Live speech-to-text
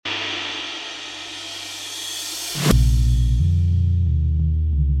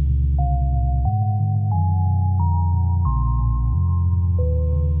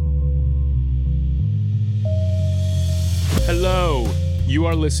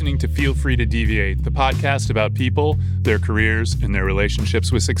are listening to Feel Free to Deviate, the podcast about people, their careers, and their relationships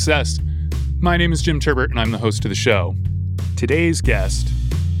with success. My name is Jim Turbert, and I'm the host of the show. Today's guest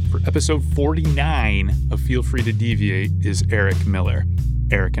for episode 49 of Feel Free to Deviate is Eric Miller.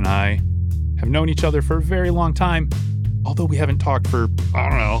 Eric and I have known each other for a very long time, although we haven't talked for,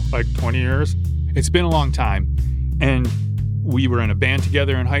 20 years. It's been a long time, and we were in a band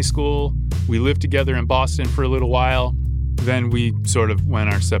together in high school. We lived together in Boston for a little while. Then we sort of went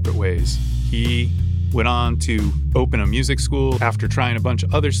our separate ways. He went on to open a music school after trying a bunch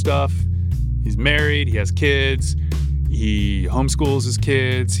of other stuff. He's married, he has kids, he homeschools his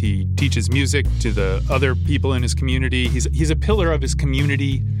kids, he teaches music to the other people in his community. He's a pillar of his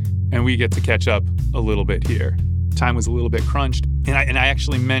community, and we get to catch up a little bit here. Time was a little bit crunched, and I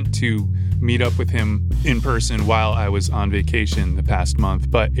actually meant to meet up with him in person while I was on vacation the past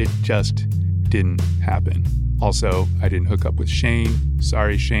month, but it just didn't happen. Also, I didn't hook up with Shane.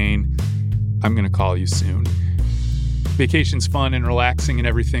 Sorry, Shane. I'm going to call you soon. Vacation's fun and relaxing and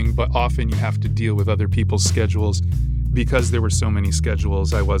everything, but often you have to deal with other people's schedules. Because there were so many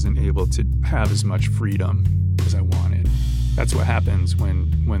schedules, I wasn't able to have as much freedom as I wanted. That's what happens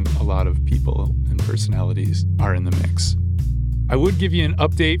when a lot of people and personalities are in the mix. I would give you an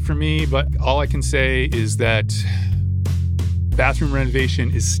update for me, but all I can say is that bathroom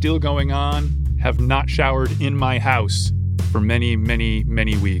renovation is still going on. Have not showered in my house for many, many,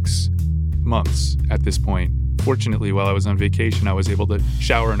 many weeks, months at this point. Fortunately, while I was on vacation, I was able to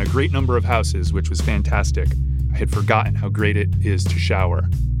shower in a great number of houses, which was fantastic. I had forgotten how great it is to shower.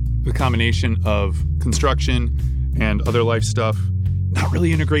 The combination of construction and other life stuff, not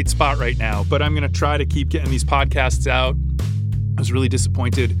really in a great spot right now, but I'm going to try to keep getting these podcasts out. I was really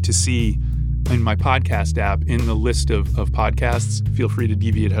disappointed to see in my podcast app, in the list of podcasts, Feel Free to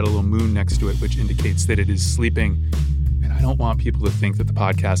Deviate had a little moon next to it, which indicates that it is sleeping. And I don't want people to think that the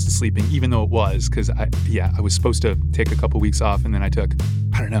podcast is sleeping, even though it was, because I was supposed to take a couple weeks off, and then I took,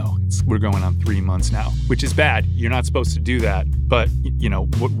 we're going on 3 months now, which is bad. You're not supposed to do that. But,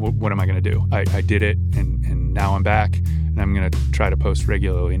 what am I going to do? I did it, and now I'm back, and I'm going to try to post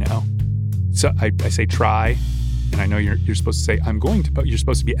regularly now. So I say try. And I know you're supposed to say, I'm going to, but you're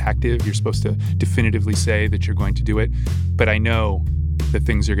supposed to be active. You're supposed to definitively say that you're going to do it. But I know that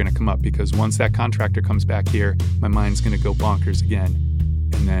things are going to come up, because once that contractor comes back here, my mind's going to go bonkers again.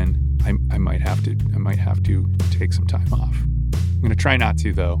 And then I might have to take some time off. I'm going to try not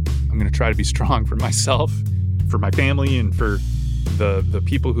to, though. I'm going to try to be strong for myself, for my family, and for the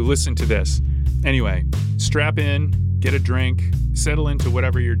people who listen to this. Anyway, strap in, get a drink, settle into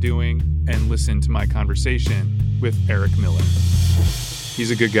whatever you're doing, and listen to my conversation with Eric Miller. He's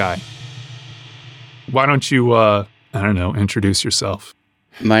a good guy. Why don't you, introduce yourself?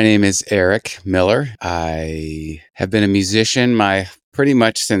 My name is Eric Miller. I have been a musician pretty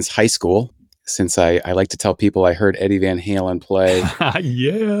much since high school. Since I like to tell people I heard Eddie Van Halen play.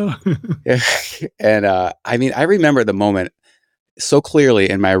 Yeah. And I remember the moment so clearly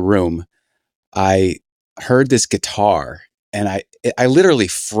in my room. I heard this guitar and I literally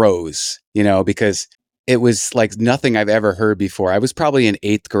froze, because it was like nothing I've ever heard before. I was probably in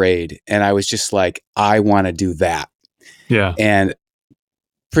 8th grade, and I was just like, I want to do that. Yeah. And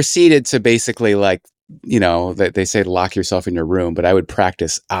proceeded to basically that they say to lock yourself in your room, but I would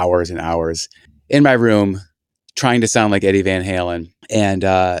practice hours and hours in my room trying to sound like Eddie Van Halen. And,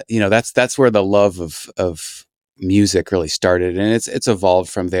 that's where the love of music really started, and it's evolved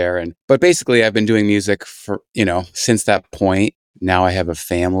from there. But basically I've been doing music for, since that point. Now I have a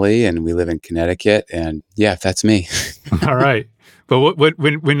family, and we live in Connecticut, and yeah, that's me. All right. But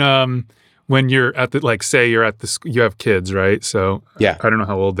when you're at the, say you're at the, you have kids, right? So yeah, I don't know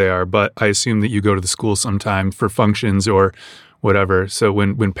how old they are, but I assume that you go to the school sometime for functions or whatever. So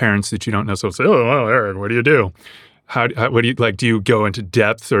when parents that you don't know say, "Oh, well, Eric, what do you do?" What do you like? Do you go into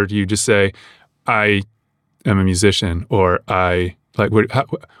depth, or do you just say, "I am a musician," or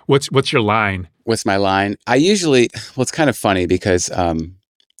what's your line? What's my line? I usually, it's kind of funny because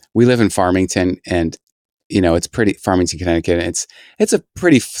we live in Farmington, and it's Farmington, Connecticut. And it's a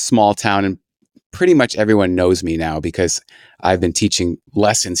pretty small town, and pretty much everyone knows me now because I've been teaching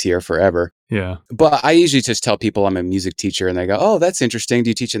lessons here forever. Yeah. But I usually just tell people I'm a music teacher, and they go, "Oh, that's interesting. Do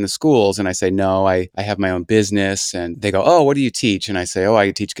you teach in the schools?" And I say, "No, I have my own business." And they go, "Oh, what do you teach?" And I say, "Oh,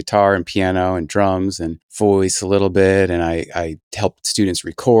 I teach guitar and piano and drums and voice a little bit. And I help students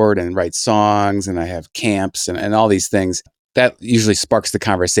record and write songs, and I have camps and all these things." That usually sparks the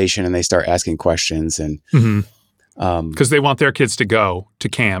conversation, and they start asking questions. And because they want their kids to go to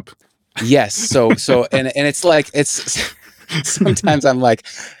camp. Yes. So and it's sometimes I'm like,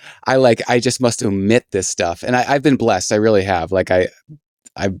 I just must omit this stuff. And I've been blessed. I really have.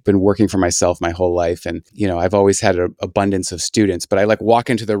 I've been working for myself my whole life. And, I've always had an abundance of students, but I like walk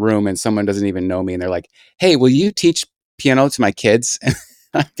into the room and someone doesn't even know me. And they're like, hey, will you teach piano to my kids?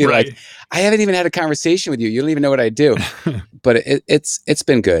 I'd be like, I haven't even had a conversation with you. You don't even know what I do. But it's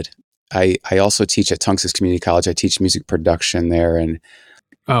been good. I also teach at Tungus Community College. I teach music production there. And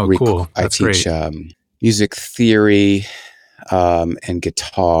cool. I teach music theory and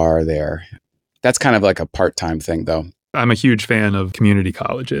guitar there. That's kind of like a part-time thing, though. I'm a huge fan of community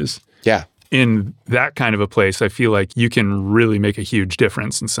colleges. Yeah. In that kind of a place, I feel like you can really make a huge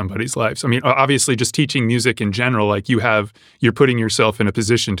difference in somebody's lives. I mean, obviously just teaching music in general, like you're putting yourself in a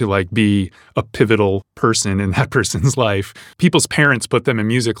position to like be a pivotal person in that person's life. People's parents put them in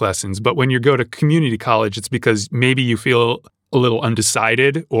music lessons, but when you go to community college, it's because maybe you feel a little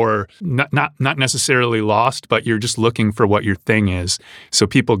undecided or not necessarily lost, but you're just looking for what your thing is. So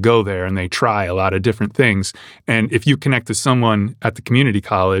people go there and they try a lot of different things. And if you connect to someone at the community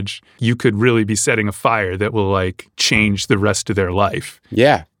college, you could really be setting a fire that will like change the rest of their life.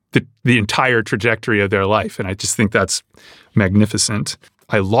 Yeah. The entire trajectory of their life. And I just think that's magnificent.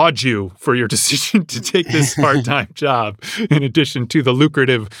 I laud you for your decision to take this part-time job in addition to the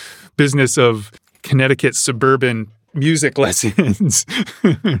lucrative business of Connecticut suburban music lessons.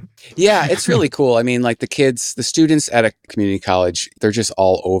 Yeah, it's really cool. I mean, like the students at a community college, they're just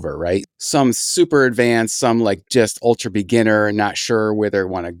all over, right? Some super advanced, some like just ultra beginner, not sure where they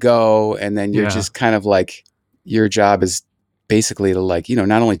want to go. And then you're just kind of like, your job is basically to like,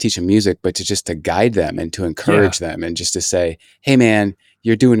 not only teach them music, but to guide them and to encourage them and just to say, hey man,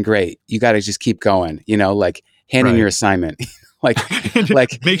 you're doing great. You got to just keep going, like hand in your assignment.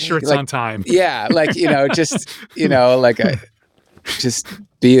 like make sure it's on time. Yeah. Like, just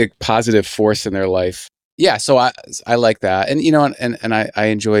be a positive force in their life. Yeah. So I like that. And, and I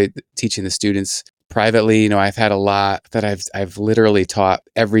enjoy teaching the students privately. I've had a lot that I've literally taught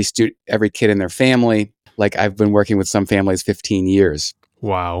every kid in their family. Like I've been working with some families 15 years.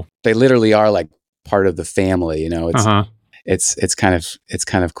 Wow. They literally are like part of the family, it's kind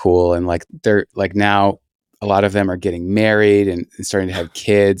of cool. And like, they're like now, a lot of them are getting married and starting to have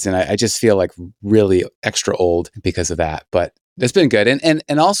kids. And I just feel like really extra old because of that. But it's been good.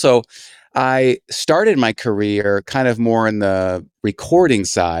 And also, I started my career kind of more in the recording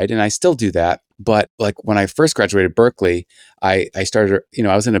side, and I still do that. But like when I first graduated Berklee, I started,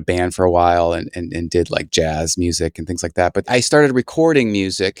 I was in a band for a while and did like jazz music and things like that. But I started recording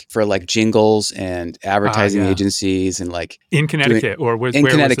music for like jingles and advertising agencies and like in Connecticut where was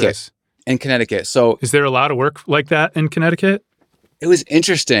this? In Connecticut. So is there a lot of work like that in Connecticut? It was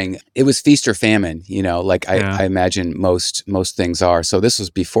interesting. It was feast or famine, I imagine most things are. So this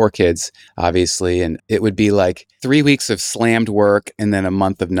was before kids, obviously. And it would be like 3 weeks of slammed work and then a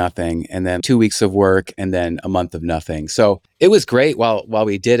month of nothing, and then 2 weeks of work and then a month of nothing. So it was great while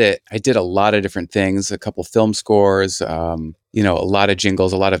we did it. I did a lot of different things, a couple film scores, a lot of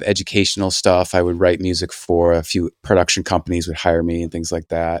jingles, a lot of educational stuff. I would write music for a few production companies would hire me and things like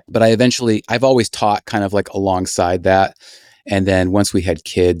that. But I've always taught kind of like alongside that. And then once we had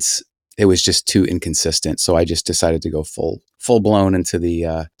kids, it was just too inconsistent. So I just decided to go full blown into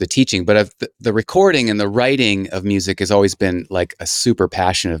the teaching. But the recording and the writing of music has always been like a super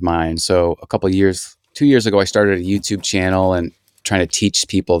passion of mine. So 2 years ago, I started a YouTube channel and trying to teach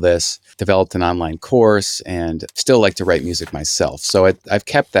people this, developed an online course, and still like to write music myself. So I've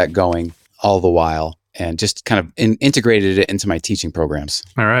kept that going all the while and just kind of integrated it into my teaching programs.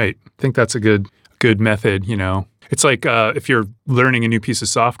 All right. I think that's a good method, It's like if you're learning a new piece of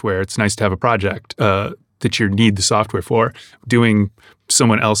software, it's nice to have a project that you need the software for. Doing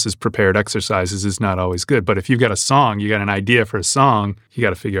someone else's prepared exercises is not always good. But if you've got a song, you got an idea for a song, you got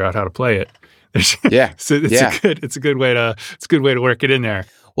to figure out how to play it. So it's a good way to work it in there.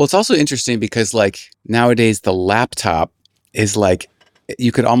 Well, it's also interesting because like nowadays the laptop is like,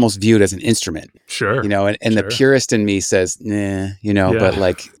 you could almost view it as an instrument. Sure. And the purist in me says, nah, but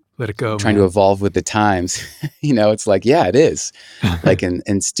like, let it go. Trying to evolve with the times. It's like, yeah, it is. Like,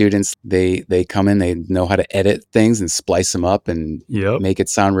 and students, they come in, they know how to edit things and splice them up and make it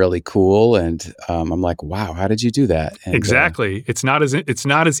sound really cool. And I'm like, wow, how did you do that? And, exactly. It's not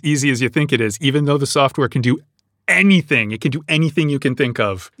as easy as you think it is, even though the software can do anything. It can do anything you can think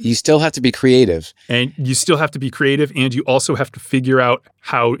of. You still have to be creative. And you also have to figure out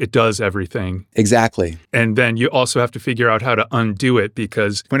how it does everything. Exactly. And then you also have to figure out how to undo it,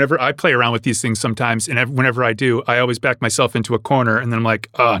 because whenever I play around with these things sometimes, and whenever I do, I always back myself into a corner, and then I'm like,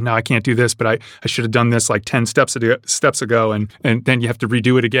 oh, no, I can't do this, but I should have done this like 10 steps ago, and then you have to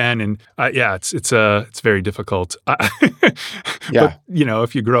redo it again. And it's very difficult. Yeah. But,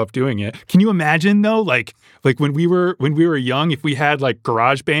 if you grow up doing it. Can you imagine though, like when we were young, if we had like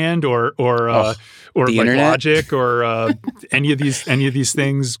GarageBand or like internet? Logic or any of these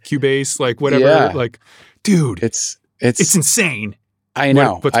things, Cubase, like whatever, Yeah. like, dude, It's insane. I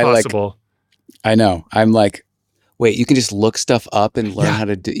know. What's possible. I know. I'm like, wait, you can just look stuff up and learn how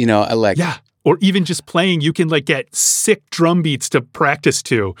to do, I like, Yeah. Or even just playing, you can like get sick drum beats to practice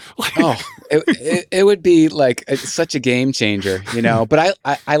to. it would be like such a game changer, But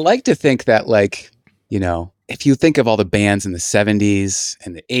I like to think that like, if you think of all the bands in the 70s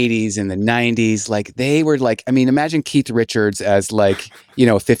and the 80s and the 90s, like they were like, I mean, imagine Keith Richards as like, a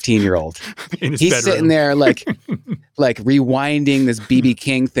 15-year-old. In his He's bedroom. sitting there like rewinding this BB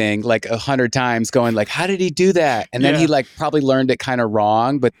King thing like 100 times going like, how did he do that? And then he like probably learned it kind of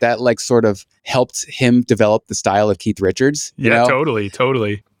wrong, but that like sort of helped him develop the style of Keith Richards. Yeah, totally.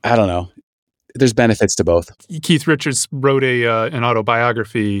 I don't know. There's benefits to both. Keith Richards wrote an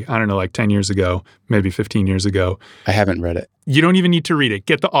autobiography, I don't know, like 10 years ago, maybe 15 years ago. I haven't read it. You don't even need to read it.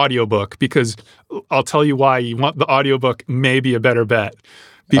 Get the audiobook, because I'll tell you why you want the audiobook may be a better bet.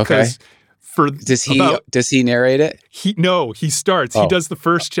 Because does he narrate it? He starts. He does the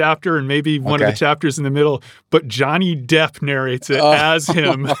first chapter and maybe one of the chapters in the middle, but Johnny Depp narrates it as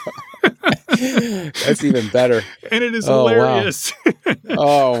him. That's even better. And it is hilarious. Wow.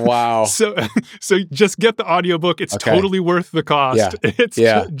 Oh, wow. So just get the audiobook. It's totally worth the cost.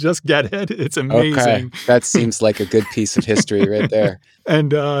 Yeah. Just get it. It's amazing. Okay. That seems like a good piece of history right there.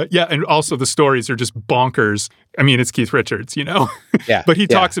 And and also the stories are just bonkers. I mean, it's Keith Richards, Yeah. But he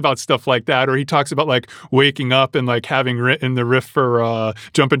talks about stuff like that, or he talks about like waking up and like having written the riff for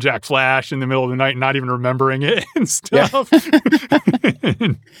Jumpin' Jack Flash in the middle of the night and not even remembering it and stuff. Yeah.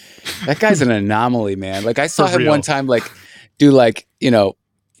 That guy's an anomaly, man. Like I saw him one time like do like,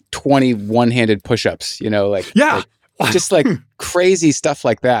 20 one-handed push-ups, just like crazy stuff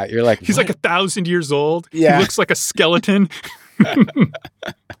like that. You're like, he's what? like 1,000 years old. Yeah. He looks like a skeleton.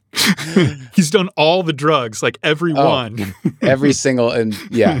 He's done all the drugs, like every one. Every single, and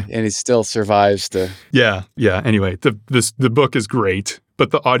he still survives the... Yeah. Anyway, the book is great,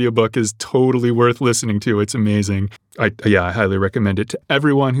 but the audiobook is totally worth listening to. It's amazing. I highly recommend it to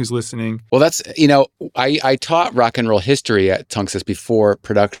everyone who's listening. Well, that's, I taught rock and roll history at Tunxus before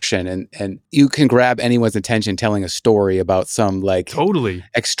production, and you can grab anyone's attention telling a story about some like totally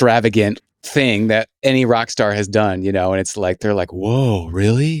extravagant thing that any rock star has done, and it's like, they're like, whoa,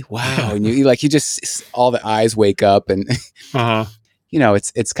 really? Wow. And you just, all the eyes wake up and,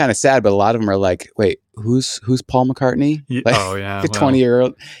 it's kind of sad, but a lot of them are like, wait, who's Paul McCartney? Like, the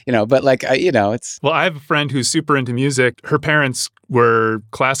 20-year-old, but like, it's. Well, I have a friend who's super into music. Her parents were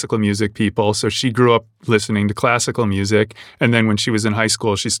classical music people. So she grew up listening to classical music. And then when she was in high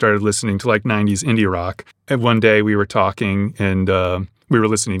school, she started listening to like 90s indie rock. And one day we were talking and, we were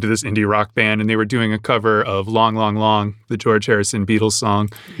listening to this indie rock band, and they were doing a cover of "Long, Long, Long," the George Harrison Beatles song.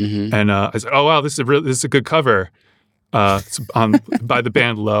 Mm-hmm. And I said, "Oh wow, this is a good cover." It's by the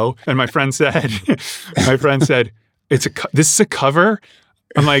band Low. And my friend said, "This is a cover."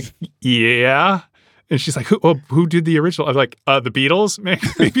 I'm like, "Yeah." And she's like, "Who did the original?" I'm like, "The Beatles."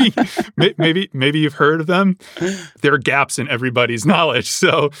 Maybe you've heard of them. There are gaps in everybody's knowledge,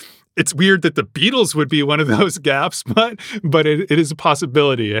 so. It's weird that the Beatles would be one of those gaps, but it is a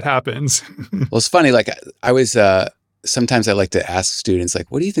possibility. It happens. Well, it's funny. Like I was, sometimes I like to ask students, like,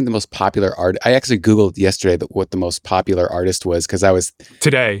 what do you think the most popular art? I actually Googled yesterday what the most popular artist was, because I was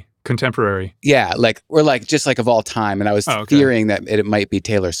today contemporary. Yeah, or just like of all time, and I was fearing that it might be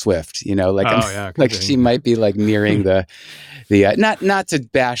Taylor Swift. Like she might be like nearing the not to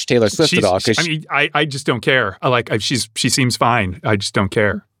bash Taylor Swift at all. I just don't care. She seems fine. I just don't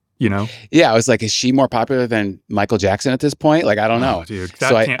care. Yeah, I was like, is she more popular than Michael Jackson at this point? Like, I don't know, dude.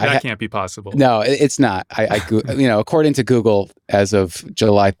 That can't be possible. No, it's not. According to Google, as of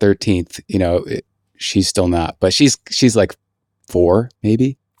July 13th, she's still not. But she's like 4,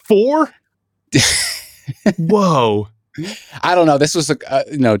 maybe 4. Whoa. I don't know. This was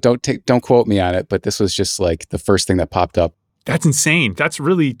don't quote me on it, but this was just like the first thing that popped up. That's insane. That's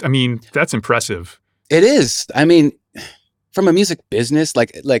really, that's impressive. It is. I mean. From a music business,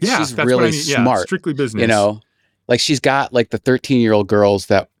 like she's really smart. Strictly business. Like she's got like the 13-year-old girls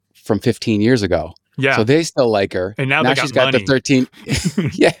that from 15 years ago. Yeah. So they still like her. And now she's got the 13.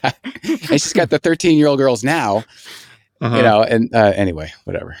 Yeah. And she's got the 13-year-old girls now. And anyway,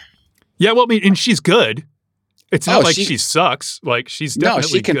 whatever. Yeah. Well, I mean, and she's good. It's not like she sucks. Like she's definitely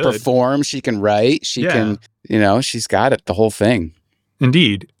she can good. perform. She can write. She can, she's got it, the whole thing.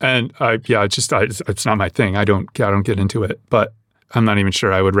 Indeed. And it's not my thing. I don't get into it, but I'm not even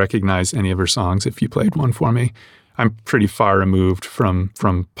sure I would recognize any of her songs if you played one for me. I'm pretty far removed from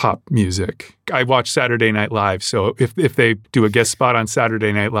pop music. I watch Saturday Night Live, so if they do a guest spot on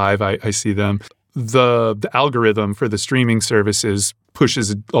Saturday Night Live, I see them. The algorithm for the streaming services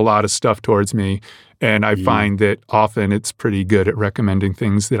pushes a lot of stuff towards me, and I find that often it's pretty good at recommending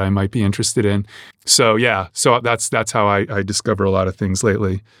things that I might be interested in. So yeah, so that's how I discover a lot of things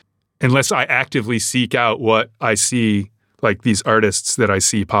lately. Unless I actively seek out what I see, like these artists that I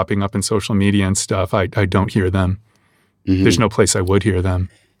see popping up in social media and stuff, I don't hear them. Mm-hmm. There's no place I would hear them.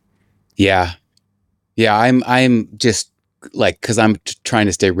 Yeah. Yeah, I'm just like, because I'm trying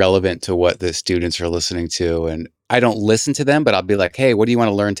to stay relevant to what the students are listening to, and I don't listen to them, but I'll be like, hey, what do you want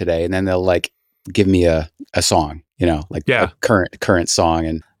to learn today? And then they'll like give me a song, like a current song.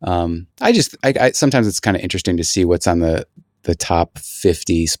 And I sometimes it's kind of interesting to see what's on the top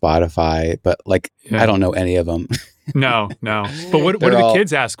 50 Spotify, but like, I don't know any of them. No. But what do the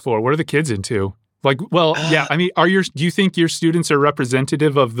kids ask for? What are the kids into? Like, well, yeah, I mean, do you think your students are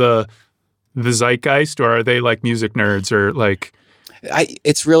representative of the zeitgeist, or are they like music nerds, or like?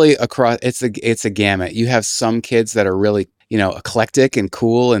 It's really across, it's a gamut. You have some kids that are really, eclectic and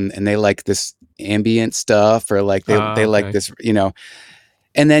cool, and they like this ambient stuff, or like they like this,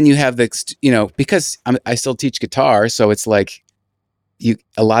 and then you have the, because I still teach guitar. So it's like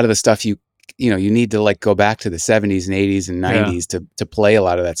a lot of the stuff you need to like go back to the 70s and 80s and 90s to play a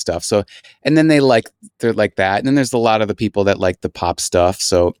lot of that stuff. So, and then they're like that. And then there's a lot of the people that like the pop stuff.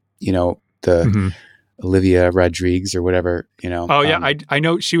 So, the Olivia Rodriguez or whatever, Oh yeah. I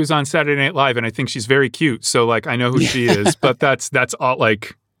know she was on Saturday Night Live, and I think she's very cute. So like, I know who she is, but that's all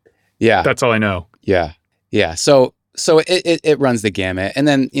like, that's all I know. Yeah. Yeah. So it runs the gamut. And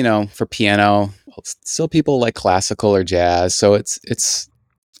then, for piano, still people like classical or jazz. So it's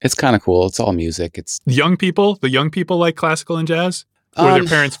kind of cool. It's all music. It's the young people like classical and jazz, or their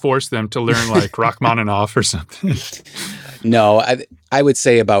parents force them to learn like Rachmaninoff or something. No, I would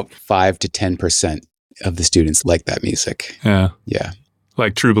say about 5 to 10% of the students like that music. Yeah. Yeah.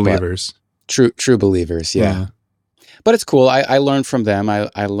 Like true believers. True believers. Yeah. But it's cool. I learned from them.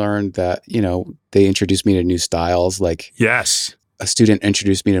 I learned that, they introduced me to new styles. Like, yes, a student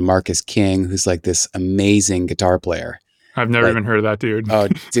introduced me to Marcus King, who's like this amazing guitar player. I've never even heard of that dude. Oh,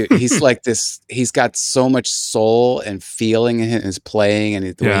 dude, he's like this. He's got so much soul and feeling in his playing,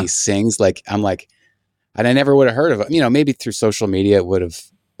 and the way he sings. Like, I'm like, and I never would have heard of him. Maybe through social media it would have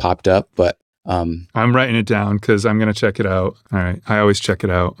popped up, but I'm writing it down because I'm going to check it out. All right, I always check it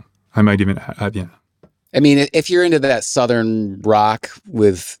out. I might even I mean, if you're into that Southern rock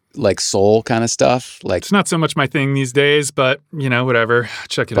with like soul kind of stuff, like, it's not so much my thing these days, but whatever.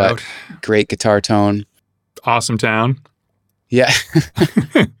 Check it out. Great guitar tone. Awesome town. Yeah.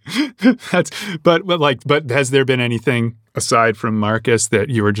 But has there been anything aside from Marcus that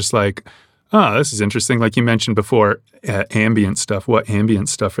you were just like, oh, this is interesting? Like you mentioned before, ambient stuff. What ambient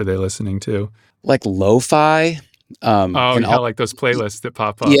stuff are they listening to? Like lo-fi. Like those playlists that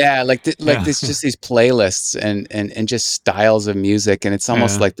pop up. Yeah, this just these playlists and just styles of music, and it's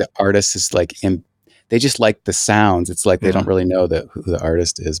almost like the artist is like they just like the sounds. It's like they don't really know who the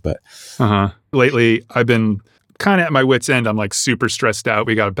artist is. But lately, I've been kind of at my wit's end. I'm like super stressed out.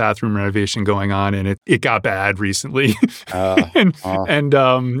 We got a bathroom renovation going on, and it got bad recently, and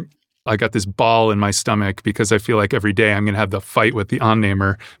I got this ball in my stomach because I feel like every day I'm going to have the fight with the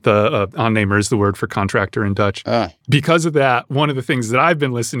aannemer. The aannemer is the word for contractor in Dutch. Because of that, one of the things that I've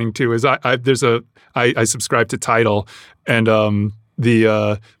been listening to is I subscribe to Tidal, and they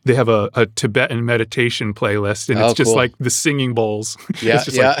have a Tibetan meditation playlist, and it's just like the singing bowls. Yeah, it's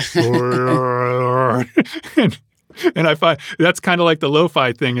just like and I find that's kind of like the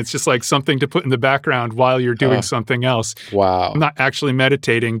lo-fi thing. It's just like something to put in the background while you're doing something else. Wow. I'm not actually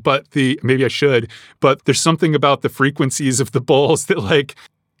meditating, but maybe I should. But there's something about the frequencies of the bowls that like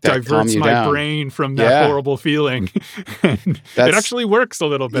diverts my brain from that horrible feeling. And it actually works a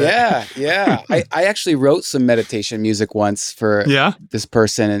little bit. Yeah. I actually wrote some meditation music once for this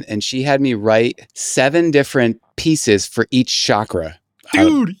person, and she had me write 7 different pieces for each chakra.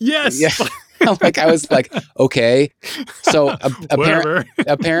 Dude, yes. Yeah. I was like, okay. So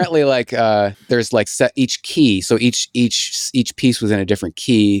apparently, like, there's like set each key. So each piece was in a different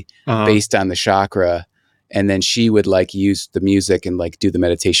key based on the chakra, and then she would like use the music and like do the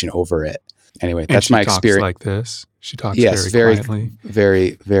meditation over it. Anyway, that's my experience. Like this, she talks very quietly,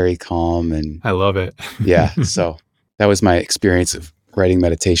 very, very calm, and I love it. Yeah. So that was my experience of writing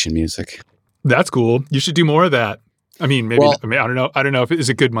meditation music. That's cool. You should do more of that. I mean, maybe. I don't know. I don't know if is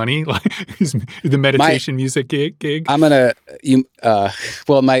it good money. Like is the meditation music gig. I'm gonna.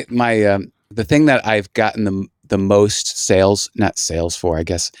 My the thing that I've gotten the most not sales for, I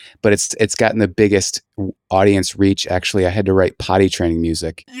guess, but it's gotten the biggest audience reach. Actually, I had to write potty training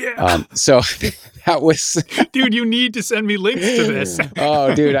music. Yeah. So that was, dude, you need to send me links to this.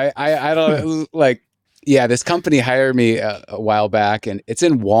 Oh, dude, I don't like. Yeah, this company hired me a while back, and it's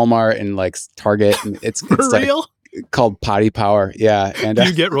in Walmart and like Target, and it's For real? Like called Potty Power. Yeah, and do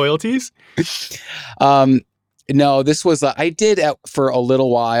you get royalties? No, this was I did for a little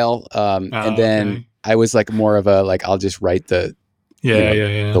while, and then I was like more of a like I'll just write the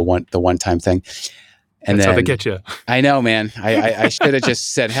the one time thing. And that's then, how they get you. I know, man. I should have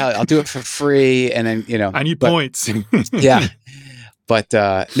just said, hell, I'll do it for free, and then I need points. Yeah. But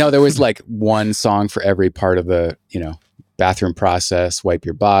no, there was like one song for every part of the, bathroom process, wipe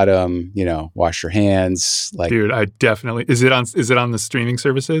your bottom, wash your hands. Like, dude, I definitely, is it on the streaming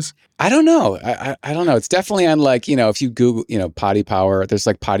services? I don't know. I don't know. It's definitely on like, if you Google, Potty Power, there's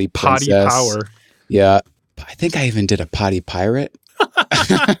like Potty Princess. Potty Power. Yeah. I think I even did a Potty Pirate.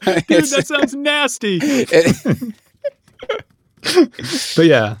 Dude, that sounds nasty. But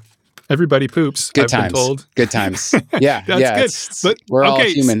yeah. Everybody poops. Good I've times. been told. Good times. Yeah, that's good. But we're all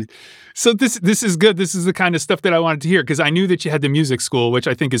human. So this is good. This is the kind of stuff that I wanted to hear because I knew that you had the music school, which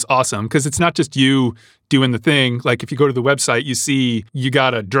I think is awesome because it's not just you doing the thing. Like if you go to the website, you see you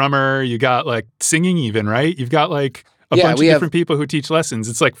got a drummer, you got like singing even, right? You've got like a bunch of different people who teach lessons.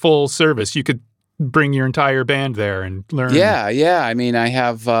 It's like full service. You could bring your entire band there and learn. Yeah. I mean, I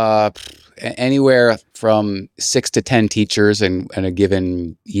have anywhere from 6 to 10 teachers in a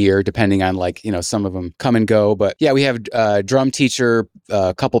given year, depending on like, some of them come and go. But yeah, we have a drum teacher,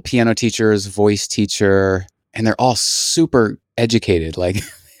 a couple piano teachers, voice teacher, and they're all super educated. Like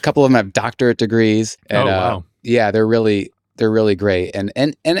a couple of them have doctorate degrees. And, wow. Yeah, they're really great. And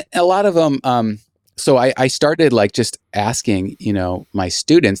a lot of them, so I started like just asking, my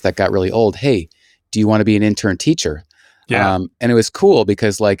students that got really old, hey, do you want to be an intern teacher? Yeah. And it was cool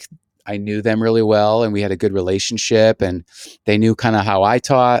because like I knew them really well and we had a good relationship and they knew kind of how I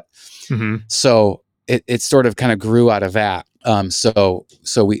taught. Mm-hmm. So it sort of kind of grew out of that. So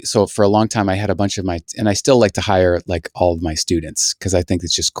for a long time I had a bunch of and I still like to hire like all of my students because I think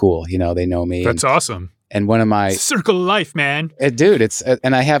it's just cool. They know me. That's awesome. And one of my circle of life, man. Dude,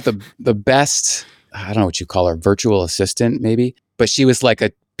 and I have the best, I don't know what you call her, virtual assistant maybe, but she was like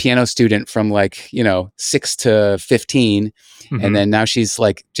a piano student from like 6 to 15, mm-hmm. and then now she's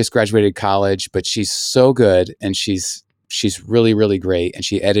like just graduated college, but she's so good and she's really, really great, and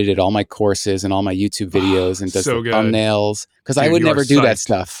she edited all my courses and all my YouTube videos and does the thumbnails because I would never do that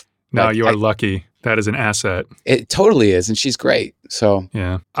stuff. No, you are lucky. That is an asset. It totally is, and she's great. So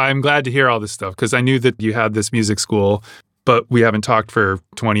yeah, I'm glad to hear all this stuff because I knew that you had this music school, but we haven't talked for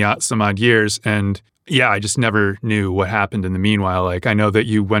 20 some odd years, and yeah, I just never knew what happened in the meanwhile. Like, I know that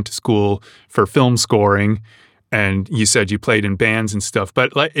you went to school for film scoring and you said you played in bands and stuff,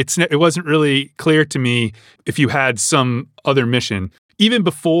 but like, it wasn't really clear to me if you had some other mission. Even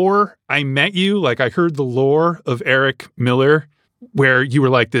before I met you, like I heard the lore of Eric Miller, where you were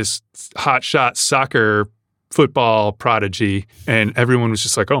like this hotshot soccer football prodigy and everyone was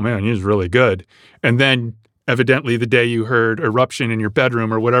just like, oh man, he's really good. And then evidently the day you heard Eruption in your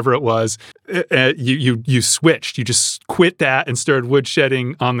bedroom or whatever it was, you switched. You just quit that and started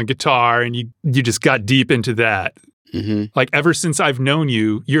woodshedding on the guitar, and you just got deep into that. Mm-hmm. Like ever since I've known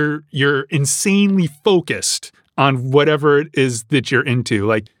you, you're insanely focused on whatever it is that you're into.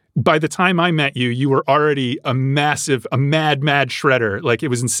 Like by the time I met you, you were already a mad shredder. Like it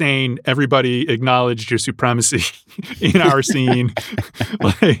was insane. Everybody acknowledged your supremacy in our scene.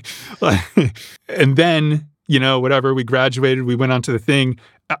 And then, whatever, we graduated, we went on to the thing.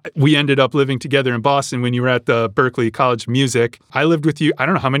 We ended up living together in Boston when you were at the Berklee College of Music. I lived with you, I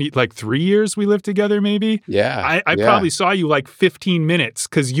don't know how many, like 3 years we lived together maybe? Yeah. I probably saw you like 15 minutes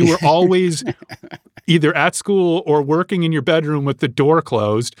because you were always either at school or working in your bedroom with the door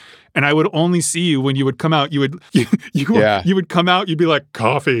closed. And I would only see you when you would come out. You would come out, you'd be like,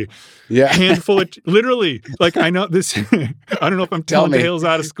 coffee. Yeah. Handful of, literally, like I know this, I don't know if I'm telling tales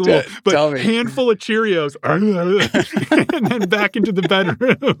out of school, but handful of Cheerios and then back into the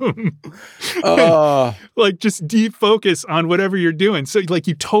bedroom. Like just deep focus on whatever you're doing. So like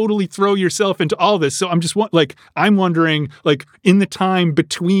you totally throw yourself into all this. So I'm wondering, like in the time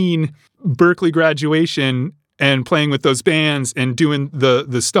between Berklee graduation and playing with those bands and doing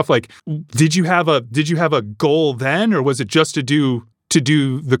the stuff, like did you have a goal then, or was it just to do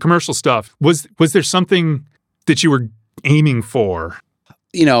the commercial stuff? Was there something that you were aiming for?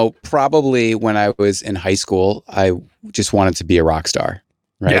 Probably when I was in high school, I just wanted to be a rock star.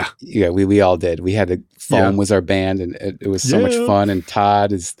 right? Yeah. Yeah, we all did. We had Foam was our band, and it was so much fun. And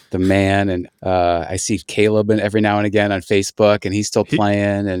Todd is the man. And I see Caleb every now and again on Facebook, and he's still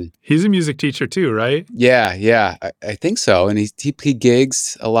playing. And he's a music teacher too, right? Yeah, I think so. And he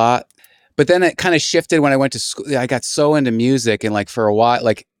gigs a lot. But then it kind of shifted when I went to school. I got so into music, and like for a while,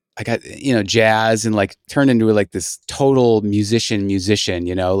 like I got, jazz, and like turned into like this total musician,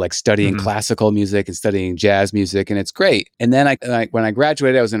 like studying classical music and studying jazz music. And it's great. And then when I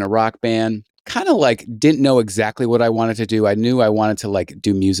graduated, I was in a rock band, kind of like didn't know exactly what I wanted to do. I knew I wanted to like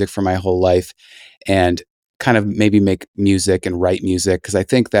do music for my whole life and kind of maybe make music and write music, because I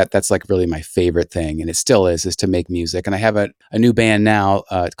think that's like really my favorite thing, and it still is to make music. And I have a new band now.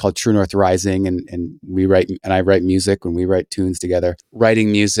 It's called True North Rising, and I write music when we write tunes together.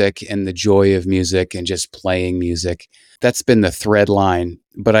 Writing music and the joy of music and just playing music, that's been the thread line.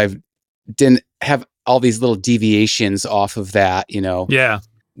 But I didn't have all these little deviations off of that,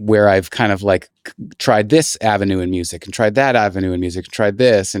 where I've kind of like tried this avenue in music and tried that avenue in music, tried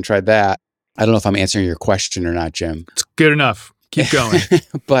this and tried that. I don't know if I'm answering your question or not, Jim. It's good enough. Keep going.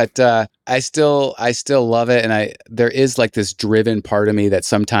 But I still love it, and there is like this driven part of me that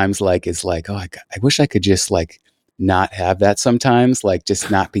sometimes like is like, oh, I wish I could just like not have that sometimes, like just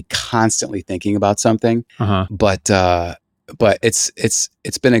not be constantly thinking about something. But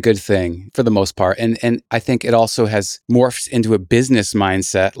it's been a good thing for the most part, and I think it also has morphed into a business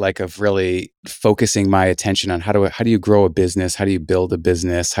mindset, like of really focusing my attention on how do you grow a business, how do you build a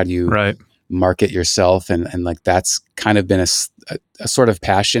business, how do you market yourself, and like that's kind of been a sort of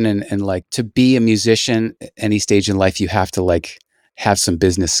passion, and like to be a musician any stage in life, you have to like have some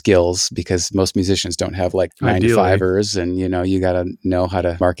business skills, because most musicians don't have like 9-to-5ers, and you got to know how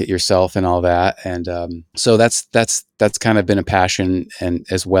to market yourself and all that. And so that's kind of been a passion, and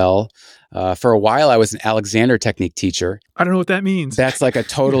as well. For a while, I was an Alexander Technique teacher. I don't know what that means. That's like a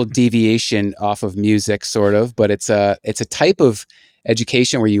total deviation off of music, sort of, but it's a type of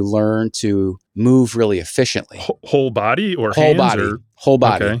education where you learn to move really efficiently. Whole body or whole hands? Body. Whole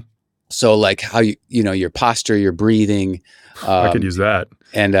body. Okay. So like how your posture, your breathing. I could use that.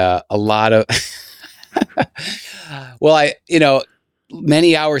 And a lot of, well,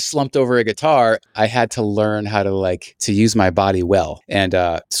 many hours slumped over a guitar, I had to learn how to use my body well. And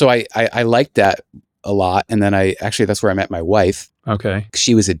so I liked that a lot. And then that's where I met my wife. Okay.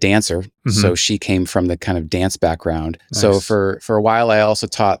 She was a dancer. So she came from the kind of dance background. Nice. So for a while, I also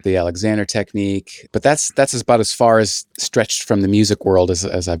taught the Alexander Technique, but that's about as far as stretched from the music world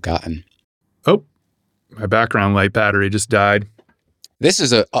as I've gotten. Oh, my background light battery just died. This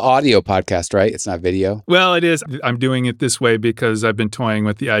is an audio podcast, right? It's not video. Well, it is. I'm doing it this way because I've been toying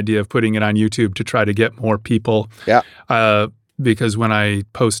with the idea of putting it on YouTube to try to get more people. Yeah. Because when I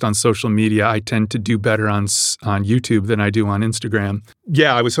post on social media, I tend to do better on YouTube than I do on Instagram.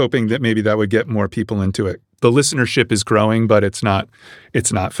 Yeah, I was hoping that maybe that would get more people into it. The listenership is growing, but it's not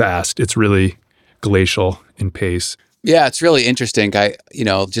fast. It's really glacial in pace. Yeah, it's really interesting.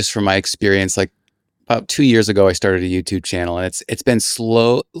 Just from my experience, like about 2 years ago, I started a YouTube channel, and it's been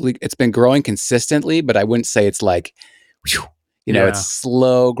slow. It's been growing consistently, but I wouldn't say it's like, it's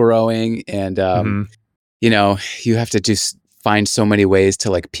slow growing, and you have to just find so many ways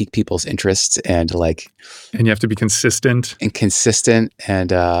to like pique people's interests, and you have to be consistent,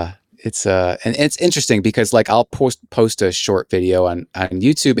 and it's interesting because like I'll post a short video on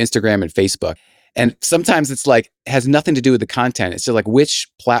YouTube, Instagram, and Facebook. And sometimes it's like has nothing to do with the content. It's just like which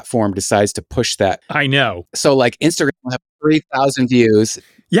platform decides to push that. I know. So like Instagram will have 3,000 views.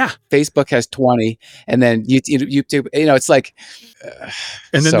 Yeah. Facebook has 20, and then YouTube. It's like.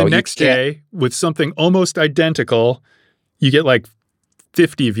 And then the next day with something almost identical, you get like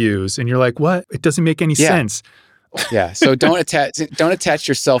 50 views, and you're like, "What? It doesn't make any sense." Yeah. So don't attach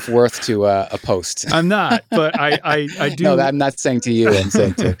your self-worth to a post. I'm not, but I do. No, I'm not saying to you. I'm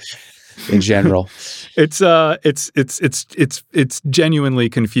saying to. In general, it's genuinely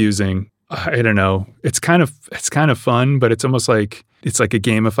confusing. I don't know. It's kind of fun, but it's almost like it's like a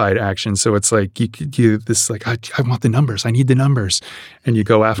gamified action. So it's like you this like I want the numbers. I need the numbers, and you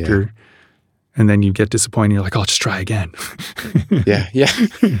go after, and then you get disappointed. You're like, I'll just try again. yeah.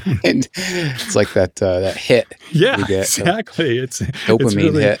 And it's like that hit. Yeah, you get, exactly. It's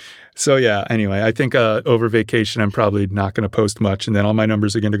dopamine hit. So yeah, anyway, I think over vacation, I'm probably not going to post much, and then all my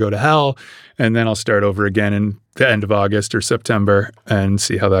numbers are going to go to hell, and then I'll start over again in the end of August or September and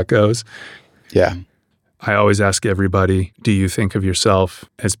see how that goes. Yeah. I always ask everybody, do you think of yourself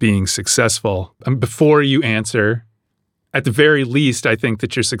as being successful? Before you answer, at the very least, I think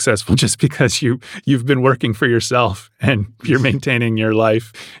that you're successful just because you've been working for yourself and you're maintaining your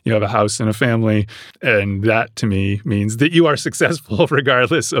life. You have a house and a family. And that to me means that you are successful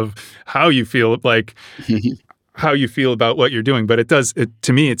regardless of how you feel how you feel about what you're doing. But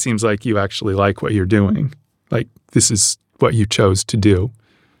to me, it seems like you actually like what you're doing. Like this is what you chose to do.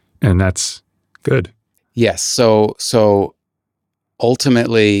 And that's good. Yes. So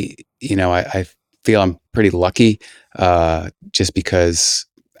ultimately, I feel I'm pretty lucky, just because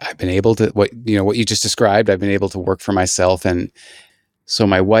I've been able to, what you just described, I've been able to work for myself. And so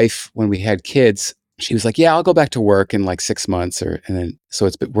my wife, when we had kids, she was like, yeah, I'll go back to work in like 6 months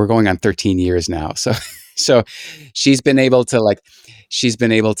we're going on 13 years now. So she's been able to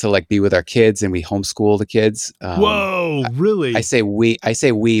be with our kids, and we homeschool the kids. Whoa, really? I say we,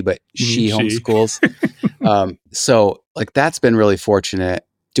 but she homeschools. So like that's been really fortunate,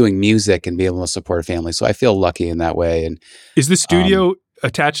 doing music and being able to support a family. So I feel lucky in that way. And is the studio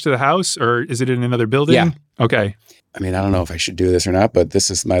attached to the house, or is it in another building? Yeah. Okay. I mean, I don't know if I should do this or not, but this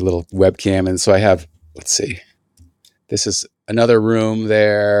is my little webcam. And so I have, let's see, this is another room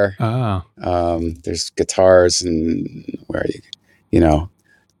there. Oh. There's guitars, and where are you?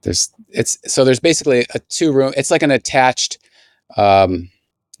 There's basically a 2-room. It's like an attached,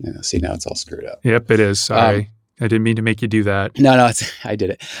 see, now it's all screwed up. Yep, it is. Sorry. I didn't mean to make you do that. No, I did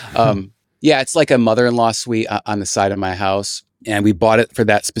it. Yeah, it's like a mother-in-law suite on the side of my house. And we bought it for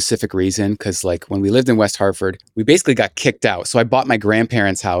that specific reason, because like when we lived in West Hartford, we basically got kicked out. So I bought my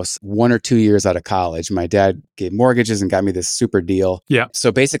grandparents' house 1 or 2 years out of college. My dad gave mortgages and got me this super deal. Yeah.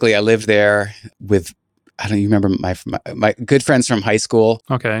 So basically I lived there with, I don't even remember, my good friends from high school.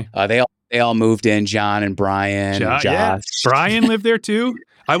 Okay. They all moved in, John and Brian and Josh. Yeah. Brian lived there too?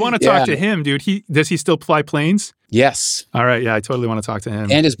 I want to talk to him, dude. Does he still fly planes? Yes. All right. Yeah, I totally want to talk to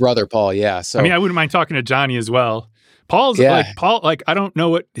him. And his brother, Paul. Yeah. So I mean, I wouldn't mind talking to Johnny as well. Paul, I don't know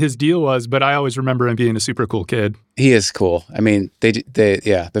what his deal was, but I always remember him being a super cool kid. He is cool. I mean, the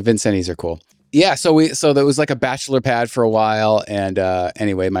Vincentis are cool. Yeah, so there was like a bachelor pad for a while, and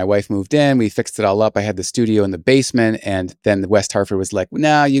anyway, my wife moved in. We fixed it all up. I had the studio in the basement, and then West Hartford was like,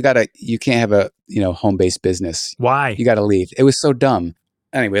 "No, you can't have a home-based business. Why? You got to leave." It was so dumb.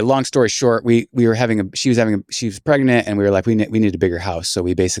 Anyway, long story short, she was pregnant, and we were like, we need a bigger house. So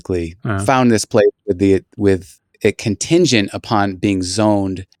we basically found this place with it contingent upon being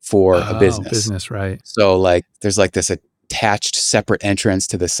zoned for a business. Business, right? So like, there's like this attached separate entrance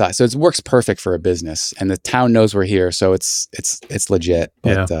to the side, so it works perfect for a business, and the town knows we're here, so it's legit.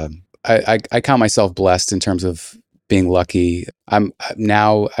 But I count myself blessed in terms of being lucky. I'm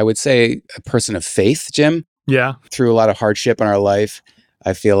now, I would say, a person of faith, Jim. Yeah. Through a lot of hardship in our life,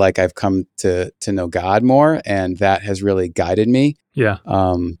 I feel like I've come to know God more, and that has really guided me. Yeah.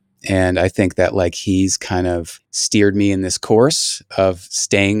 And I think that like he's kind of steered me in this course of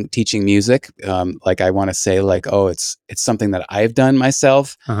teaching music. Like I want to say like, oh, it's something that I've done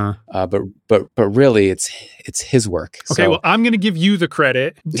myself. But really it's his work. Okay. So, well, I'm going to give you the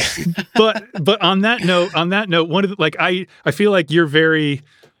credit, but on that note, one of the, I feel like you're very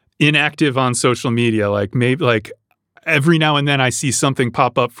inactive on social media. Like maybe like every now and then I see something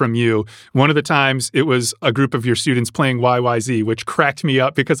pop up from you. One of the times it was a group of your students playing YYZ, which cracked me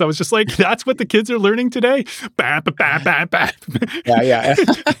up because I was just like, that's what the kids are learning today? Bah, bah, bah, bah, bah. Yeah.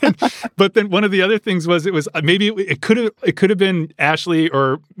 But then one of the other things was it could have been Ashley,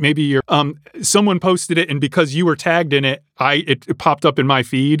 or maybe someone posted it, and because you were tagged in it, it popped up in my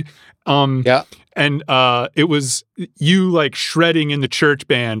feed. And it was you like shredding in the church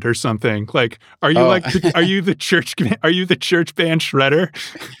band or something. Like, are you are you the church band shredder?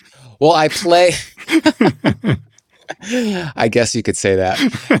 Well, I play. I guess you could say that.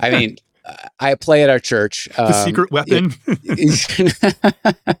 I mean, I play at our church. The secret weapon. It's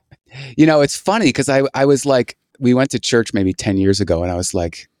funny because I was like, we went to church maybe 10 years ago, and I was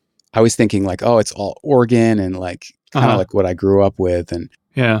thinking like, oh, it's all organ and like kind of like what I grew up with, and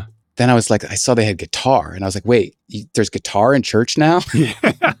yeah. Then I was like, I saw they had guitar, and I was like, wait, there's guitar in church now? And,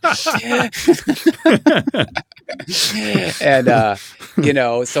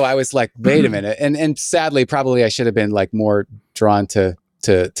 so I was like, wait a minute. And sadly, probably I should have been like more drawn to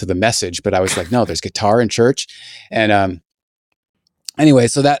the message, but I was like, no, there's guitar in church. And, anyway,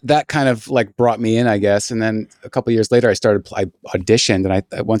 so that kind of like brought me in, I guess. And then a couple of years later, I auditioned,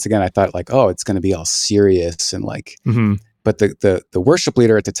 and I thought like, oh, it's going to be all serious and like, But the worship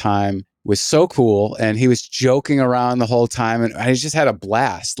leader at the time was so cool, and he was joking around the whole time, and I just had a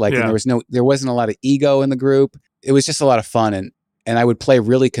blast. Like, and there wasn't a lot of ego in the group. It was just a lot of fun, and I would play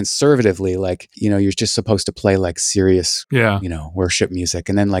really conservatively, like you're just supposed to play like serious, worship music,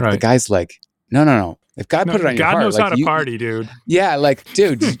 and then like the guy's like, No. If God put it on your God heart, knows like, how to party, dude. Yeah, like,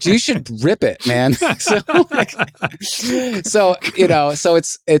 dude, you should rip it, man. So, like,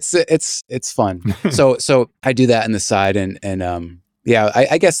 it's fun. So I do that on the side, and yeah,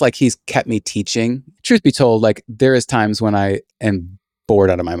 I guess like he's kept me teaching. Truth be told, like there is times when I am bored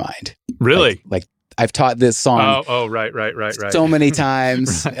out of my mind. Really? Like I've taught this song. Oh, right. So many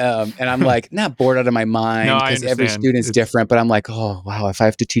times, Right. and I'm like not bored out of my mind No, I because every understand. student's different. But I'm like, oh wow, if I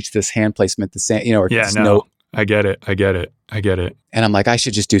have to teach this hand placement the same, or Yeah, this no, note. I get it. And I'm like, I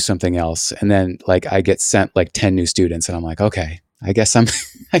should just do something else. And then like I get sent like 10 new students and I'm like, okay, I guess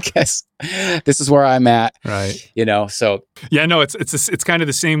this is where I'm at. Right. So yeah, no, it's kind of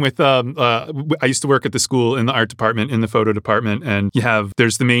the same with, I used to work at the school in the art department, in the photo department. And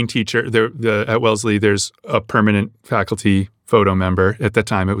there's the main teacher at Wellesley, there's a permanent faculty photo member. At that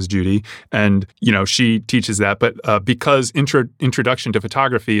time, it was Judy. And, she teaches that. But because introduction to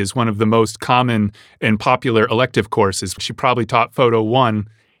photography is one of the most common and popular elective courses, she probably taught photo 1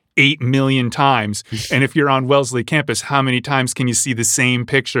 8 million times. And if you're on Wellesley campus, how many times can you see the same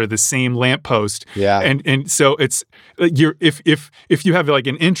picture, the same lamppost? Yeah. And so it's if you have like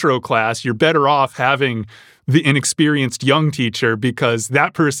an intro class, you're better off having the inexperienced young teacher because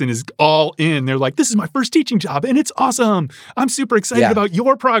that person is all in. They're like, this is my first teaching job and it's awesome. I'm super excited about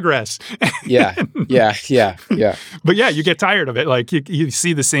your progress. Yeah. But yeah, you get tired of it. Like you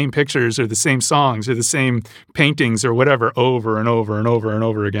see the same pictures or the same songs or the same paintings or whatever over and over and over and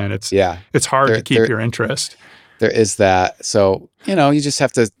over again. It's hard to keep your interest. There is that. So, you just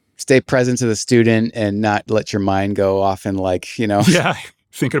have to stay present to the student and not let your mind go off and Yeah.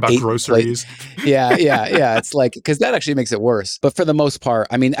 Thinking about groceries. Yeah. It's like, because that actually makes it worse. But for the most part,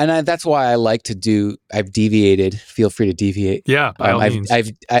 I mean, that's why I like to do, I've deviated, feel free to deviate. Yeah, by all means.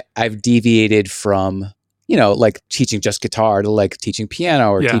 I've deviated from, like teaching just guitar to like teaching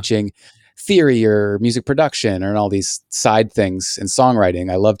piano or teaching theory or music production or all these side things and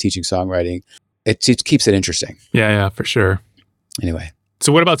songwriting. I love teaching songwriting. It keeps it interesting. Yeah, for sure. Anyway.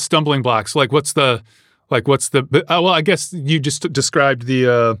 So what about stumbling blocks? Well, I guess you just described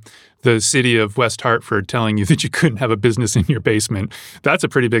the city of West Hartford telling you that you couldn't have a business in your basement. That's a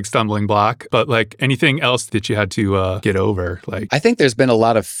pretty big stumbling block. But like anything else that you had to get over? Like I think there's been a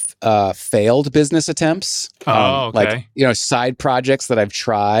lot of failed business attempps. Okay. Like, side projects that I've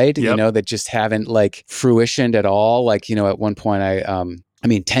tried, that just haven't like fruitioned at all. Like, at one point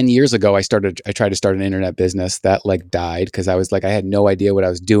 10 years ago, I tried to start an internet business that like died because I was like, I had no idea what I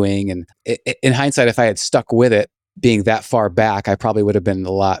was doing. And in hindsight, if I had stuck with it, being that far back, I probably would have been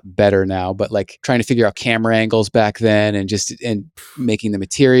a lot better now. But like trying to figure out camera angles back then and making the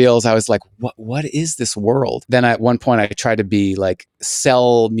materials, I was like, what is this world? Then at one point I tried to be like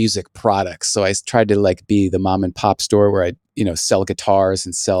sell music products. So I tried to like be the mom and pop store where I sell guitars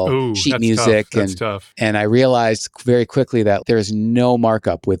and sell sheet music. That's tough. And I realized very quickly that there's no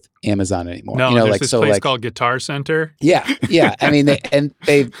markup with Amazon anymore. No, there's this place called Guitar Center. Yeah. I mean,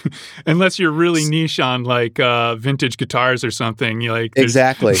 they unless you're really niche on like vintage guitars or something, you like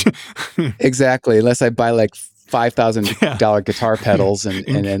exactly. Unless I buy like $5,000 guitar pedals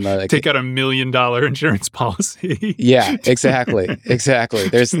and like take out $1 million insurance policy. Yeah, exactly.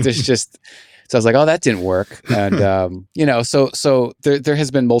 There's just. So I was like, oh, that didn't work. And, so there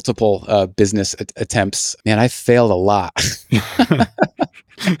has been multiple business attempts. Man, I failed a lot,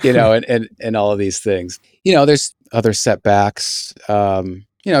 and all of these things. There's other setbacks,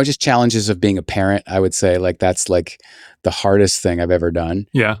 just challenges of being a parent. I would say like that's like the hardest thing I've ever done.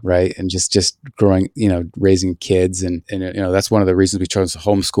 Yeah. Right. And just growing, raising kids. And that's one of the reasons we chose to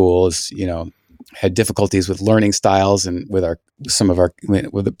homeschool is, had difficulties with learning styles and with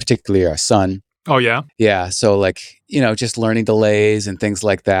particularly our son. Oh yeah. Yeah. So like, just learning delays and things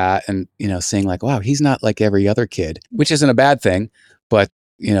like that. And, seeing like, wow, he's not like every other kid, which isn't a bad thing, but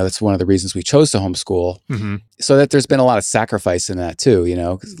that's one of the reasons we chose to homeschool. Mm-hmm. So that there's been a lot of sacrifice in that too,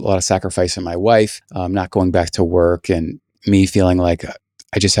 a lot of sacrifice in my wife, not going back to work and me feeling like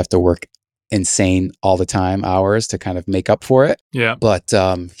I just have to work insane all the time hours to kind of make up for it. Yeah. But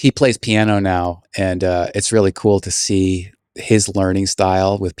he plays piano now and it's really cool to see his learning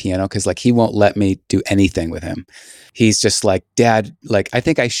style with piano because like he won't let me do anything with him. He's just like, Dad, like I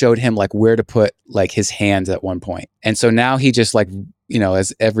think I showed him like where to put like his hands at one point. And so now he just like,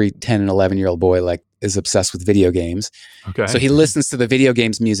 as every 10 and 11-year-old boy like is obsessed with video games. Okay. So he listens to the video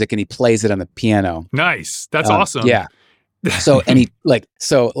games music and he plays it on the piano. Nice. That's awesome. Yeah. So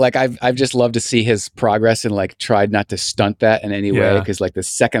I've just loved to see his progress and like tried not to stunt that in any way because like the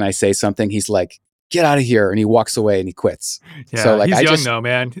second I say something, he's like, get out of here, and he walks away and he quits. Yeah, so like he's young though,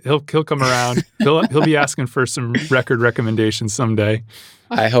 man. He'll come around. He'll be asking for some record recommendations someday.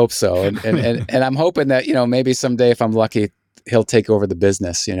 I hope so. And I'm hoping that, maybe someday if I'm lucky, he'll take over the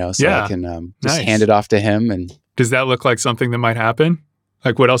business, so I can just Nice. hand it off to him. And Does that look like something that might happen?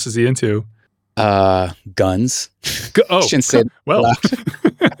 Like, what else is he into? guns. Shouldn't say well.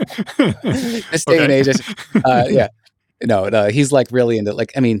 This day and age, yeah. No, he's like really into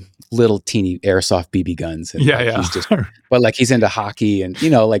little teeny airsoft BB guns. And Yeah. He's just, but like he's into hockey and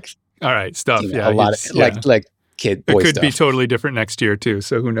like all right stuff. a lot of like kid boy it could stuff. be totally different next year too.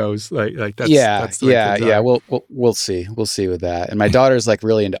 So who knows? Like that's that's the way kids are. We'll see with that. And my daughter's like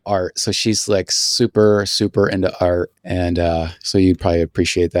really into art, so she's like super into art, and so you'd probably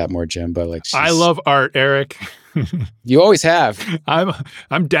appreciate that more, Jim. But like, I love art, Eric. You always have.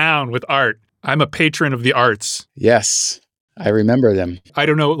 I'm down with art. I'm a patron of the arts. Yes, I remember them. I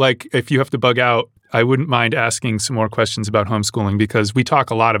don't know, like if you have to bug out, I wouldn't mind asking some more questions about homeschooling because we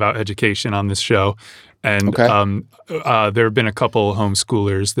talk a lot about education on this show. And there have been a couple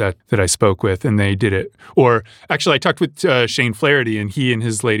homeschoolers that I spoke with, and they did it. Or actually, I talked with Shane Flaherty, and he and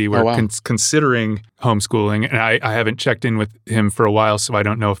his lady were considering homeschooling. And I haven't checked in with him for a while, so I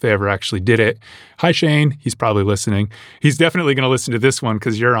don't know if they ever actually did it. Hi, Shane. He's probably listening. He's definitely going to listen to this one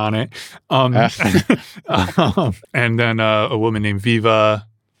because you're on it. And then a woman named Viva,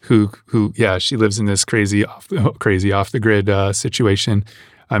 who she lives in this crazy off the grid situation.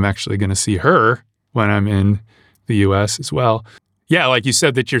 I'm actually going to see her when I'm in the U.S. as well. Yeah, like you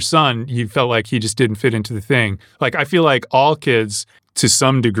said that your son, you felt like he just didn't fit into the thing. Like I feel like all kids to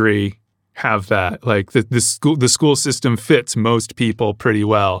some degree have that. Like the school system fits most people pretty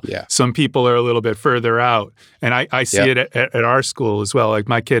well. Yeah. Some people are a little bit further out. And I see it at our school as well. Like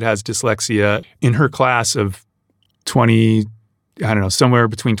my kid has dyslexia. In her class of 20, I don't know, somewhere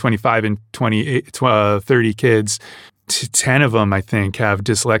between 25 and 30 kids, 10 of them, I think, have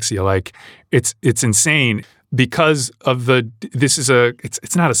dyslexia. Like it's insane because of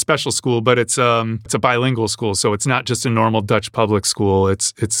it's not a special school, but it's a bilingual school. So it's not just a normal Dutch public school.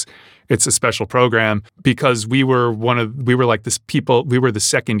 It's a special program because we were the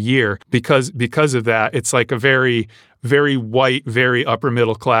second year because of that. It's like a very, very white, very upper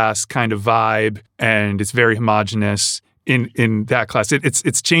middle class kind of vibe. And it's very homogenous. In that class,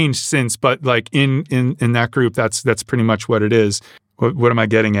 it's changed since, but like in that group, that's pretty much what it is. What am I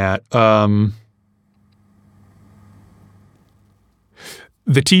getting at?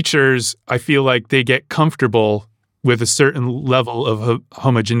 The teachers, I feel like they get comfortable with a certain level of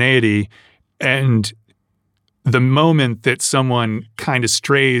homogeneity, and the moment that someone kind of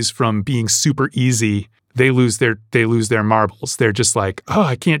strays from being super easy, they lose their marbles. They're just like, oh,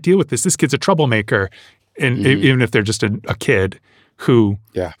 I can't deal with this. This kid's a troublemaker. And even if they're just a kid who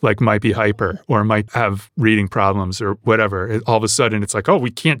like might be hyper or might have reading problems or whatever, all of a sudden it's like, oh, we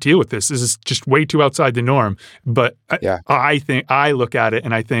can't deal with this. This is just way too outside the norm. But I think I look at it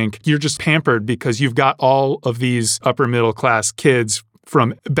and I think you're just pampered because you've got all of these upper middle class kids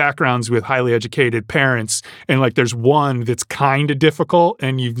from backgrounds with highly educated parents, and like there's one that's kind of difficult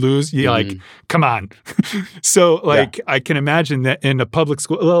and you like, come on. So like I can imagine that in a public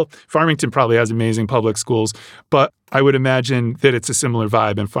school, well, Farmington probably has amazing public schools, but I would imagine that it's a similar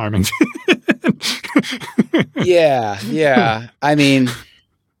vibe in Farmington. Yeah. I mean,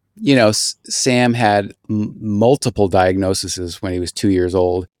 Sam had multiple diagnoses when he was 2 years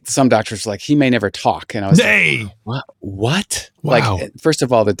old. Some doctors were like, he may never talk. And I was like, what? Wow. Like, first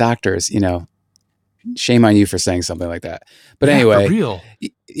of all, the doctors, shame on you for saying something like that. But anyway, for real.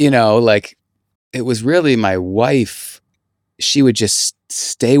 Like it was really my wife. She would just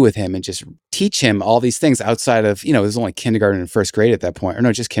stay with him and just teach him all these things outside of, it was only kindergarten and first grade at that point, or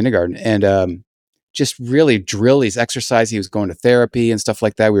no, just kindergarten. And, just really drill these exercises. He was going to therapy and stuff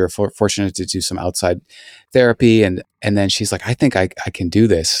like that. We were fortunate to do some outside therapy. And then she's like, I think I can do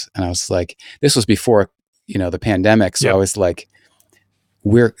this. And I was like, this was before, the pandemic. So I was like,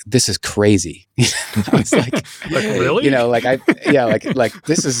 this is crazy. I was like, really?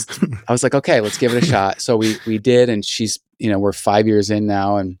 This is, I was like, okay, let's give it a shot. So we did. And she's, we're 5 years in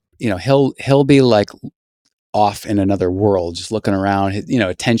now, and, he'll be like off in another world, just looking around,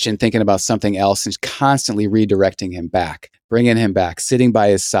 attention, thinking about something else, and constantly redirecting him back, bringing him back, sitting by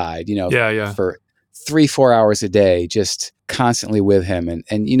his side, for 3-4 hours a day, just constantly with him.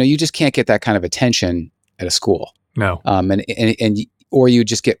 And you just can't get that kind of attention at a school. No. Or you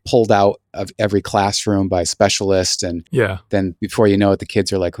just get pulled out of every classroom by a specialist. And then before you know it, the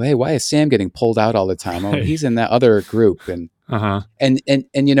kids are like, hey, why is Sam getting pulled out all the time? Oh, he's in that other group. And,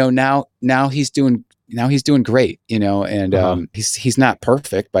 now he's doing great, and he's not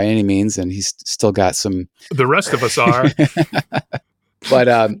perfect by any means, and he's still got some. The rest of us are. But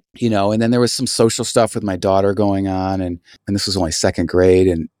and then there was some social stuff with my daughter going on, and this was only second grade,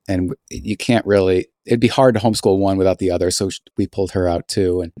 and you can't really. It'd be hard to homeschool one without the other, so we pulled her out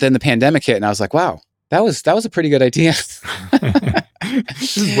too. And then the pandemic hit, and I was like, wow, that was a pretty good idea.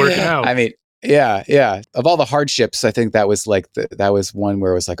 This is working out. I mean, yeah. Of all the hardships, I think that was that was one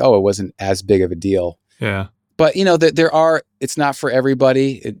where it was like, oh, it wasn't as big of a deal. Yeah. But it's not for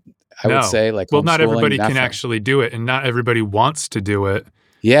everybody. I would say well, not everybody can actually do it, and not everybody wants to do it.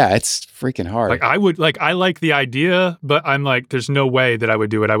 Yeah, it's freaking hard. I like the idea, but I'm like, there's no way that I would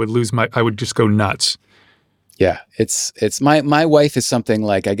do it. I would just go nuts. Yeah, it's my wife is something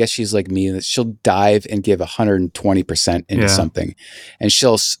like, I guess she's like me, that she'll dive and give 120% into something. And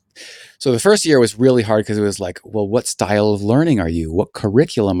so the first year was really hard because it was like, well, what style of learning are you? What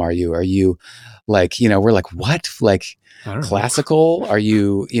curriculum are you? Are you like, we're like, what? Like classical? Are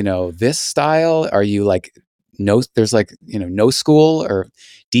you, this style? Are you like, there's like, no school or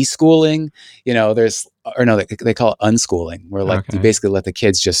deschooling, they call it unschooling, where like you basically let the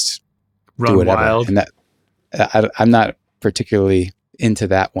kids just run do whatever. Wild. And that I'm not particularly into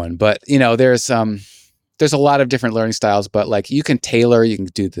that one, but there's a lot of different learning styles, but like you can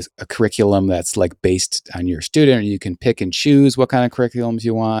do a curriculum that's like based on your student, or you can pick and choose what kind of curriculums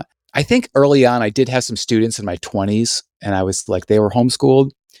you want. I think early on I did have some students in my 20s, and I was like, they were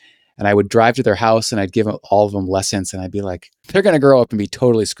homeschooled, and I would drive to their house and I'd give all of them lessons, and I'd be like, they're going to grow up and be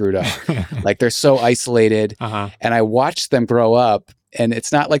totally screwed up. Like they're so isolated. And I watched them grow up, and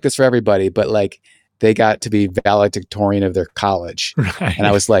it's not like this for everybody, but like they got to be valedictorian of their college. Right. And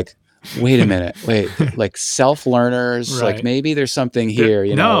I was like, wait a minute, like self-learners, right. Like maybe there's something here,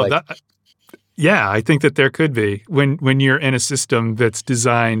 I think that there could be when you're in a system that's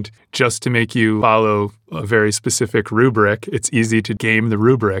designed just to make you follow a very specific rubric. It's easy to game the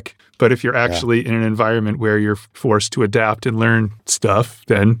rubric, but if you're actually in an environment where you're forced to adapt and learn stuff,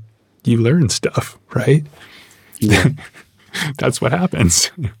 then you learn stuff, right? Yeah. That's what happens.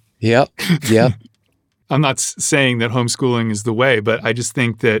 Yep. I'm not saying that homeschooling is the way, but I just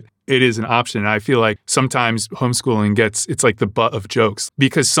think that it is an option. And I feel like sometimes homeschooling it's like the butt of jokes,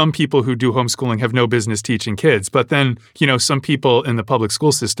 because some people who do homeschooling have no business teaching kids. But then, some people in the public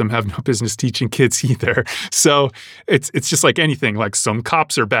school system have no business teaching kids either. So it's just like anything. Like some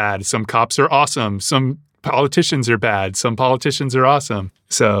cops are bad, some cops are awesome, some politicians are bad, some politicians are awesome.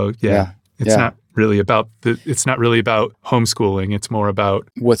 So it's not really about homeschooling. It's more about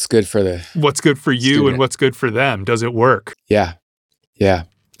what's good for you student. And what's good for them. Does it work? Yeah.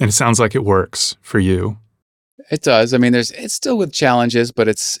 And it sounds like it works for you. It does. I mean, it's still with challenges, but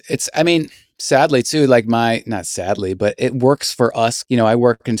it's, I mean, sadly too, like not sadly, but it works for us. I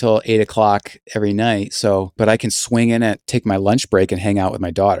work until 8:00 every night. So, but I can swing in and take my lunch break and hang out with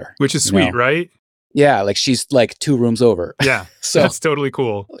my daughter. Which is sweet, right? Yeah, like she's like 2 rooms over. Yeah, so that's totally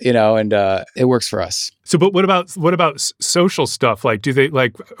cool. And it works for us. So, but what about social stuff? Like,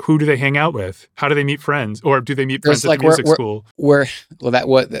 who do they hang out with? How do they meet friends, or do they meet friends at the music school? For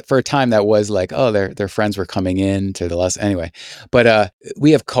a time that was like, oh, their friends were coming in to the lesson anyway. But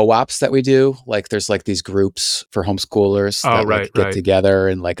we have co-ops that we do. Like, there's like these groups for homeschoolers that get together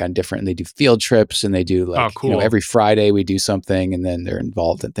and like and they do field trips, and they do like every Friday we do something, and then they're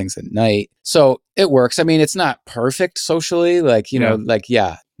involved in things at night. So it works. I mean, it's not perfect socially, like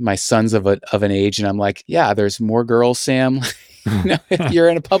my son's of an age, and I'm like, there's more girls, Sam, if you're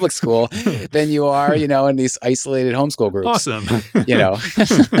in a public school than you are, in these isolated homeschool groups. Awesome.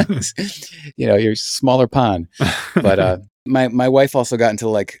 You're smaller pond. But my wife also got into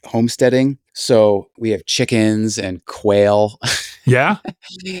like homesteading. So we have chickens and quail. Yeah.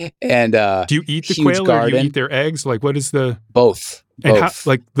 And do you eat the quail garden. Or do you eat their eggs? Like, what is the both? And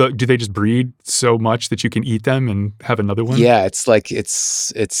do they just breed so much that you can eat them and have another one? Yeah, it's like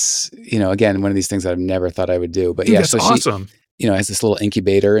it's again, one of these things that I've never thought I would do. But that's awesome. She has this little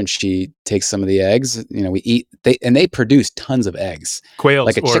incubator, and she takes some of the eggs. We eat they produce tons of eggs.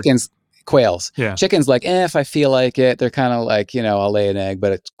 Quails, quails. Yeah. Chickens, like, if I feel like it, they're kind of like, I'll lay an egg.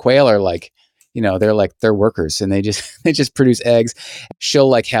 But quail are like, they're workers, and they just produce eggs. She'll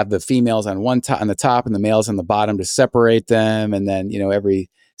like have the females on the top and the males on the bottom to separate them. And then, every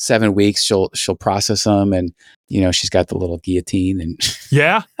 7 weeks she'll process them, and, she's got the little guillotine and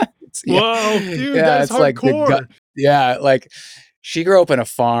yeah. Whoa, dude, that's hardcore. Like like she grew up in a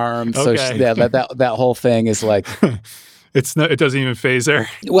farm. So that whole thing is like, it doesn't even phase her.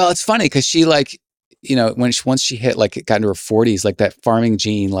 Well, it's funny because she like, once she hit like it got into her 40s, like that farming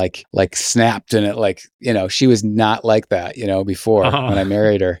gene like snapped, and it like, she was not like that, before when I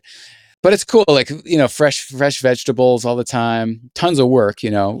married her. But it's cool, like, fresh vegetables all the time, tons of work,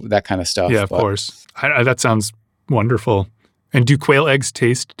 that kind of stuff. Yeah, of course. That sounds wonderful. And do quail eggs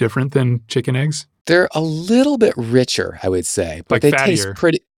taste different than chicken eggs? They're a little bit richer, I would say, but Like they fattier.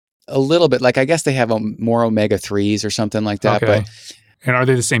 taste a little bit like, I guess they have more omega-3s or something like that. Okay. But And are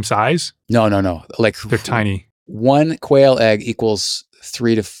they the same size? no. Like They're tiny. one quail egg equals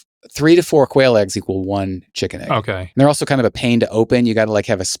 3 to 4 quail eggs equal 1 chicken egg. Okay. And they're also kind of a pain to open. You got to like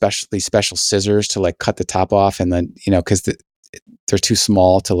have special scissors to like cut the top off, and then, because they're too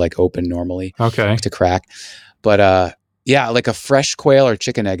small to like open normally Okay. to crack. But yeah, like a fresh quail or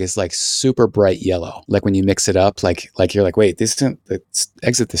chicken egg is like super bright yellow. Like when you mix it up, like you're like, wait, this isn't the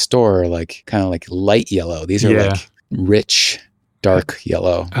eggs at the store are like kind of like light yellow. These are like rich, dark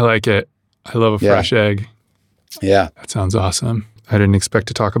yellow. I like it. I love a fresh egg. Yeah. That sounds awesome. I didn't expect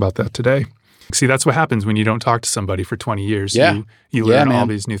to talk about that today. See, that's what happens when you don't talk to somebody for 20 years. Yeah. You learn all man.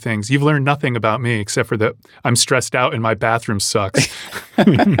 these new things. You've learned nothing about me except for that I'm stressed out and my bathroom sucks.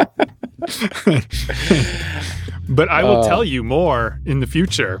 But I will tell you more in the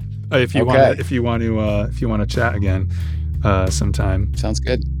future if you want to chat again sometime. Sounds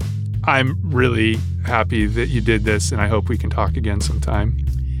good. I'm really happy that you did this, and I hope we can talk again sometime.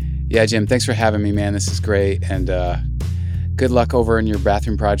 Yeah, Jim, thanks for having me, man. This is great. And good luck over in your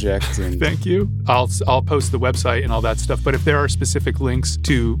bathroom project. And Thank you. I'll post the website and all that stuff. But if there are specific links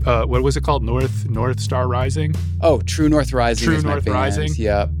to what was it called, North Star Rising? Oh, True North Rising. True is my North band. Rising.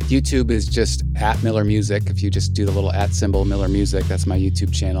 Yeah. YouTube is just @MillerMusic. If you just do the little @ Miller Music, that's my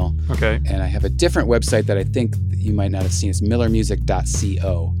YouTube channel. Okay. And I have a different website that I think that you might not have seen. It's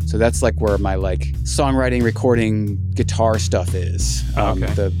millermusic.co. So that's like where my like songwriting, recording, guitar stuff is.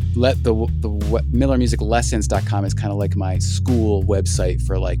 Okay. The millermusiclessons.com is kind of like my school website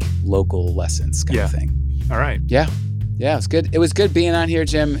for like local lessons kind of thing. All right. Yeah. Yeah, it was good. It was good being on here,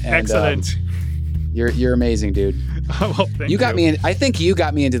 Jim. And, Excellent. You're amazing, dude. Well, thank you. You got me in. I think you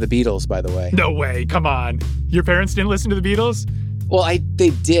got me into the Beatles, by the way. No way. Come on. Your parents didn't listen to the Beatles? Well,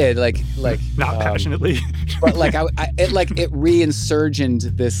 they did like Not passionately. but like it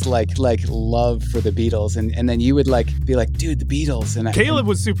reinsurgent this like love for the Beatles, and then you would like be like, dude, the Beatles, and Caleb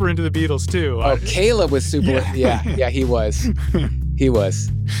was super into the Beatles too. Oh, Caleb was super. Yeah, he was.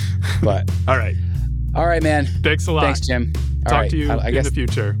 But all right, man. Thanks a lot. Thanks, Jim. All Talk right. to you I guess in the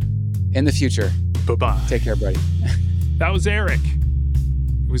future. In the future. Bye-bye. Take care, buddy. That was Eric.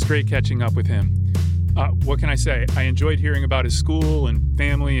 It was great catching up with him. What can I say? I enjoyed hearing about his school and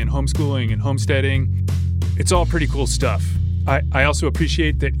family and homeschooling and homesteading. It's all pretty cool stuff. I also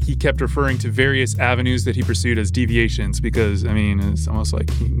appreciate that he kept referring to various avenues that he pursued as deviations because, I mean, it's almost like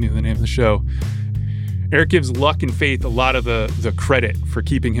he knew the name of the show. Eric gives luck and faith a lot of the credit for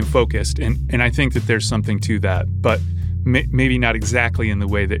keeping him focused, and I think that there's something to that, but maybe not exactly in the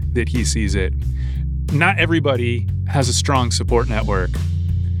way that he sees it. Not everybody has a strong support network.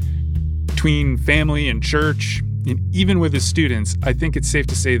 Between family and church, and even with his students, I think it's safe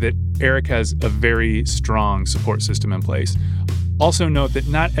to say that Eric has a very strong support system in place. Also note that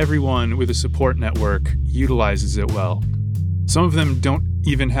not everyone with a support network utilizes it well. Some of them don't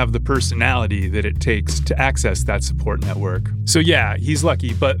even have the personality that it takes to access that support network. So yeah, he's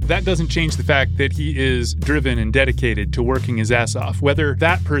lucky, but that doesn't change the fact that he is driven and dedicated to working his ass off. Whether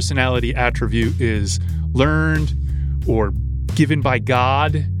that personality attribute is learned or given by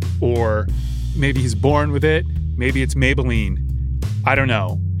God, or maybe he's born with it, maybe it's Maybelline. I don't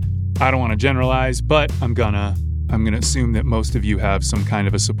know. I don't want to generalize, but I'm gonna assume that most of you have some kind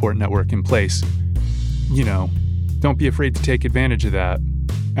of a support network in place. Don't be afraid to take advantage of that.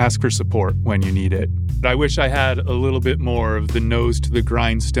 Ask for support when you need it. But I wish I had a little bit more of the nose to the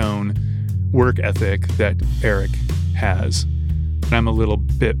grindstone work ethic that Eric has. And I'm a little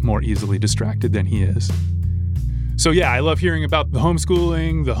bit more easily distracted than he is. So yeah, I love hearing about the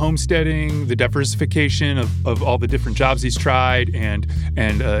homeschooling, the homesteading, the diversification of all the different jobs he's tried, and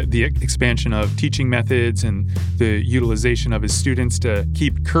the expansion of teaching methods and the utilization of his students to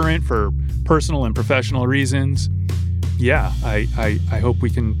keep current for personal and professional reasons. Yeah, I hope we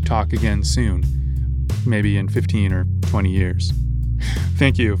can talk again soon, maybe in 15 or 20 years.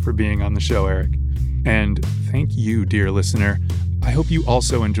 Thank you for being on the show, Eric. And thank you, dear listener. I hope you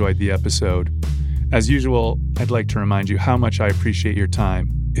also enjoyed the episode. As usual, I'd like to remind you how much I appreciate your time.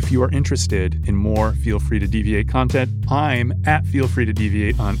 If you are interested in more Feel Free to Deviate content, I'm at Feel Free to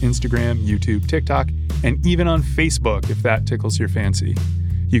Deviate on Instagram, YouTube, TikTok, and even on Facebook if that tickles your fancy.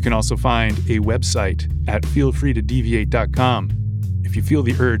 You can also find a website at feelfreetodeviate.com. If you feel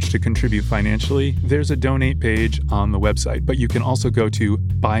the urge to contribute financially, there's a donate page on the website, but you can also go to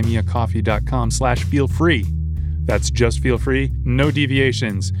buymeacoffee.com/feelfree. That's just feel free, no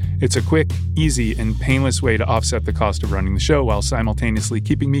deviations. It's a quick, easy, and painless way to offset the cost of running the show while simultaneously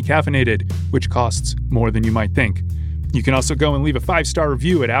keeping me caffeinated, which costs more than you might think. You can also go and leave a 5-star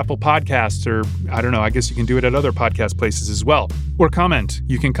review at Apple Podcasts, or I don't know, I guess you can do it at other podcast places as well. Or comment.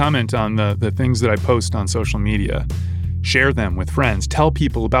 You can comment on the things that I post on social media. Share them with friends. Tell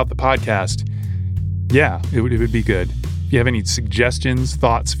people about the podcast. Yeah, it would be good. If you have any suggestions,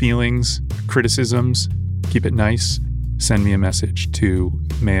 thoughts, feelings, criticisms, keep it nice. Send me a message to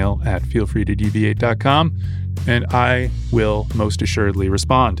mail@feelfreetodeviate.com, and I will most assuredly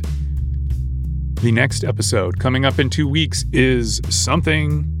respond. The next episode, coming up in 2 weeks, is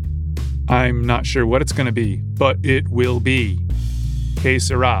something I'm not sure what it's going to be, but it will be. Que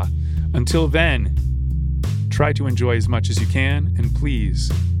sera. Until then, try to enjoy as much as you can, and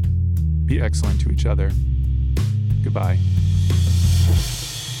please be excellent to each other. Goodbye.